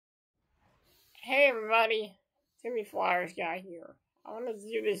Hey everybody, Timmy Flyers guy here. I wanted to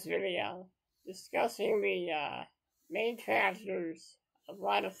do this video discussing the main factors of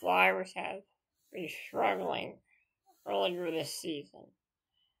why the Flyers have been struggling earlier this season.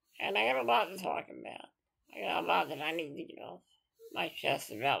 And I got a lot to talk about. I got a lot that I need to get off my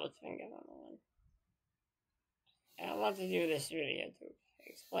chest about what's been going on. And I want to do this video to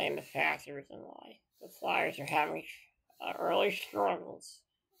explain the factors and why the Flyers are having early struggles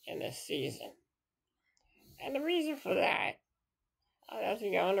in this season. And the reason for that, as we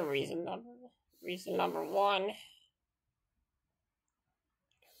go into reason number one,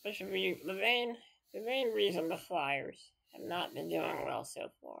 which would be the main reason the Flyers have not been doing well so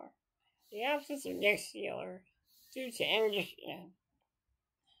far. The absence of Nick Seeler due to injury.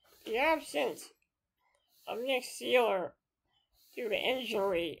 The absence of Nick Seeler due to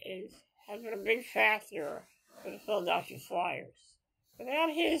injury has been a big factor for the Philadelphia Flyers.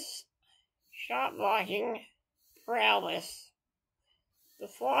 Without his shot blocking prowess, the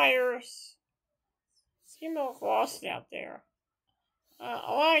Flyers seem to look lost out there. A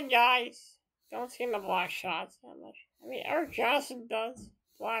lot of guys don't seem to block shots that much. I mean, Erik Johnson does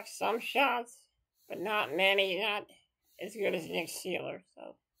block some shots, but not many, not as good as Nick Seeler.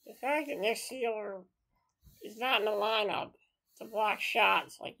 So the fact that Nick Seeler is not in the lineup to block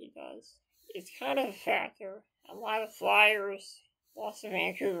shots like he does is kind of a factor on why the Flyers lost to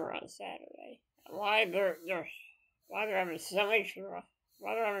Vancouver on Saturday, and why they're having so much,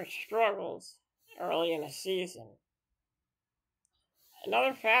 why they're having struggles early in the season.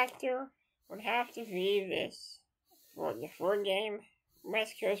 Another factor would have to be the 4-game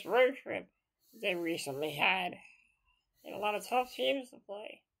West Coast road trip they recently had, and a lot of tough teams to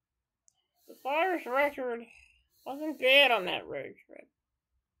play. The Flyers' record wasn't bad on that road trip.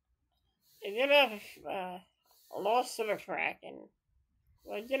 They did have a loss to the Kraken.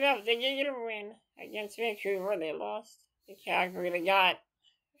 Well, they did get a win against Vancouver. They lost to Calgary. They got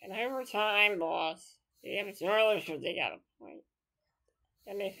an overtime loss. The Edmonton Oilers, they got a point.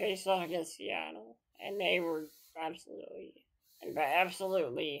 Then they faced off against Seattle, and they were absolutely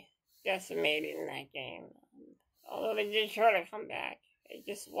decimated in that game. Although they did try to come back, it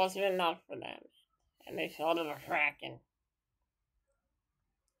just wasn't enough for them, and they fell to the Kraken.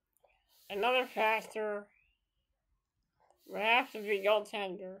 Another factor would have to be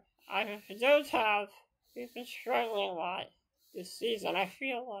goaltender. Ivan Fedotov, he's been struggling a lot this season. I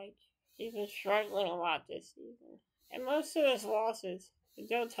feel like he's been struggling a lot this season. And most of his losses,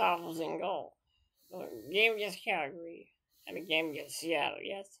 Fedotov was in goal. The game against Calgary and the game against Seattle,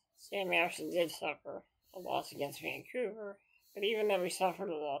 yes, Sam Ersson did suffer a loss against Vancouver, but even though he suffered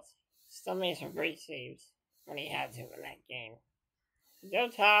a loss, he still made some great saves when he had to in that game.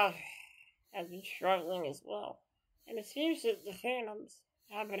 Fedotov has been struggling as well. And it seems that the Phantoms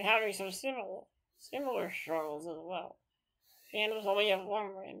have been having some similar struggles as well. Phantoms only have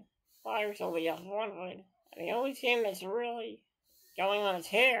one win. Flyers only have one win. And the only team that's really going on a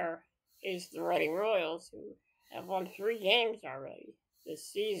tear is the Reading Royals, who have won 3 games already this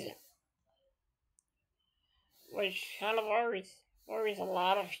season. Which kind of worries a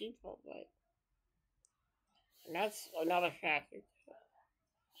lot of people, and that's another factor.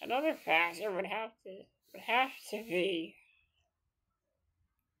 Another factor would have to be,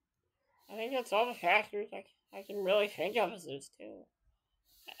 I think that's all the factors I can really think of as those two.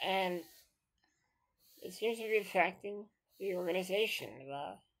 And it seems to be affecting the organization, as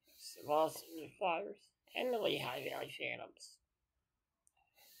well as the Flyers and the Lehigh Valley Phantoms.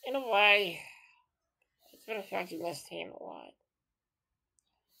 In a way, it's been affecting this team a lot.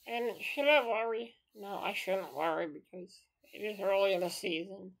 And should I worry? No, I shouldn't worry, because it is early in the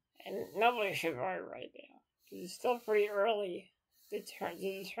season, and nobody should worry right now, because it's still pretty early to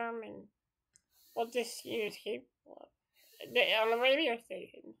determine what this team is capable of. On the radio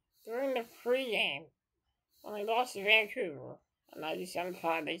station, during the pregame, when they lost to Vancouver on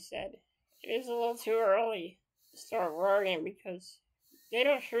 97.5, they said, it is a little too early to start worrying, because they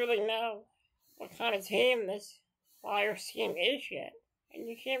don't truly know what kind of team this Flyers team is yet. And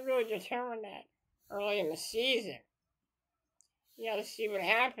you can't really determine that early in the season. You gotta see what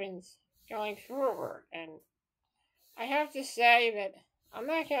happens going forward. And I have to say that I'm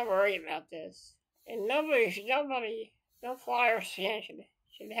not gonna worry about this. And no Flyers fan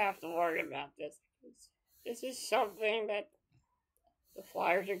should have to worry about this. This is something that the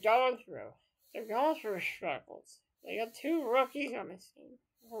Flyers are going through. They're going through struggles. They got 2 rookies on this team.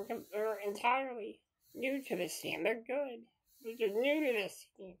 They're entirely new to this team. They're good, but they're new to this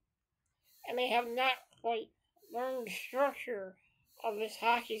team. And they have not quite learned the structure of this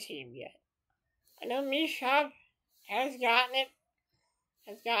hockey team yet. I know Mishov has gotten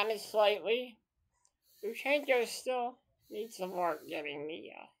it slightly, Luchenko still needs some work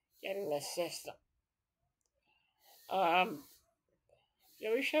getting the system.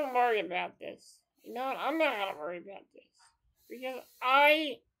 We shouldn't worry about this. You know what? I'm not gonna worry about this because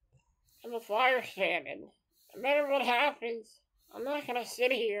I am a Flyers fan, and no matter what happens, I'm not gonna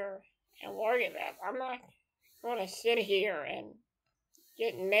sit here and worry about it. I'm not gonna sit here and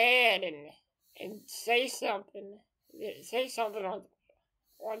get mad and say something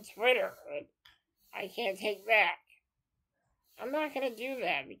on Twitter that I can't take back. I'm not gonna do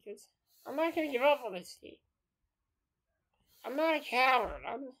that because I'm not gonna give up on this team. I'm not a coward.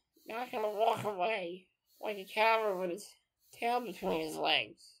 I'm not gonna walk away like a coward with his tail between his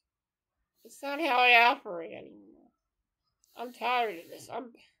legs. It's not how I operate anymore. I'm tired of this.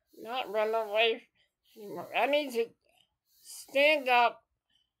 I'm not running away anymore. I need to stand up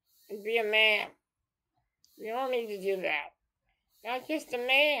and be a man. We all need to do that. Not just a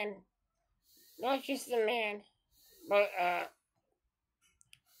man, but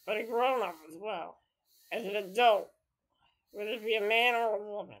a grown-up as well, as an adult, whether it be a man or a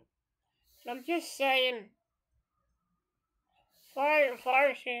woman. And I'm just saying, Flyers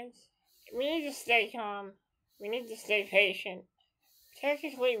fans, we need to stay calm. We need to stay patient.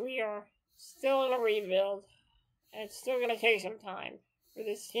 Technically, we are still in a rebuild, and it's still going to take some time for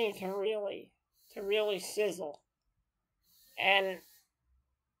this team to really sizzle. And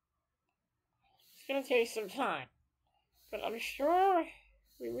it's going to take some time. But I'm sure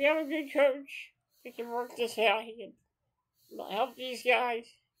we have a good coach that can work this out. He can help these guys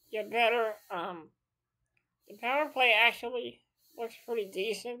get better. The power play actually looks pretty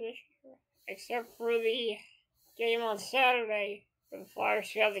decent this year, except for the game on Saturday where the Flyers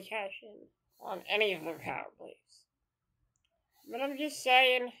failed to cash in on any of their power plays. But I'm just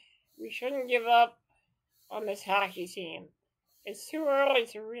saying, we shouldn't give up on this hockey team. It's too early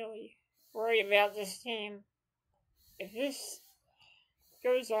to really worry about this team. If this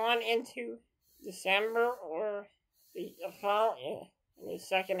goes on into December or the fall in the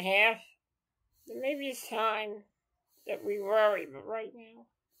second half, then maybe it's time that we worry. But right now,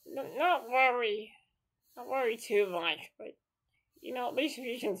 not worry too much, but at least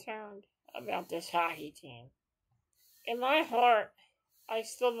be concerned about this hockey team. In my heart, I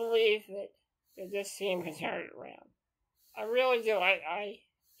still believe that this team can turn it around. I really do.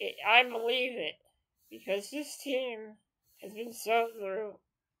 I believe it because this team has been through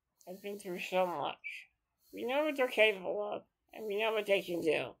so much. We know what they're capable of, and we know what they can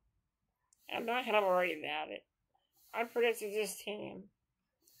do. I'm not going to worry about it. I predicted this team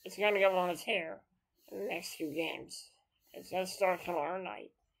is going to go on a tear in the next few games. It's going to start tomorrow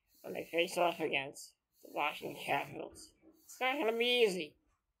night when they face off against the Washington Capitals. It's not going to be easy,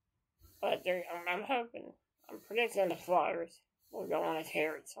 but I'm hoping, I'm predicting the Flyers will go on a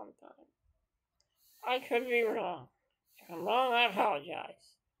tear at some time. I could be wrong. If I'm wrong, I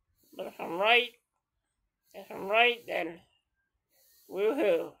apologize. But if I'm right, then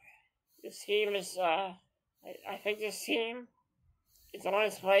woohoo. This team is, I think this team is on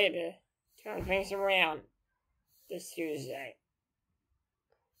its way to turn things around this Tuesday.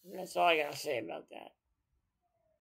 And that's all I gotta say about that.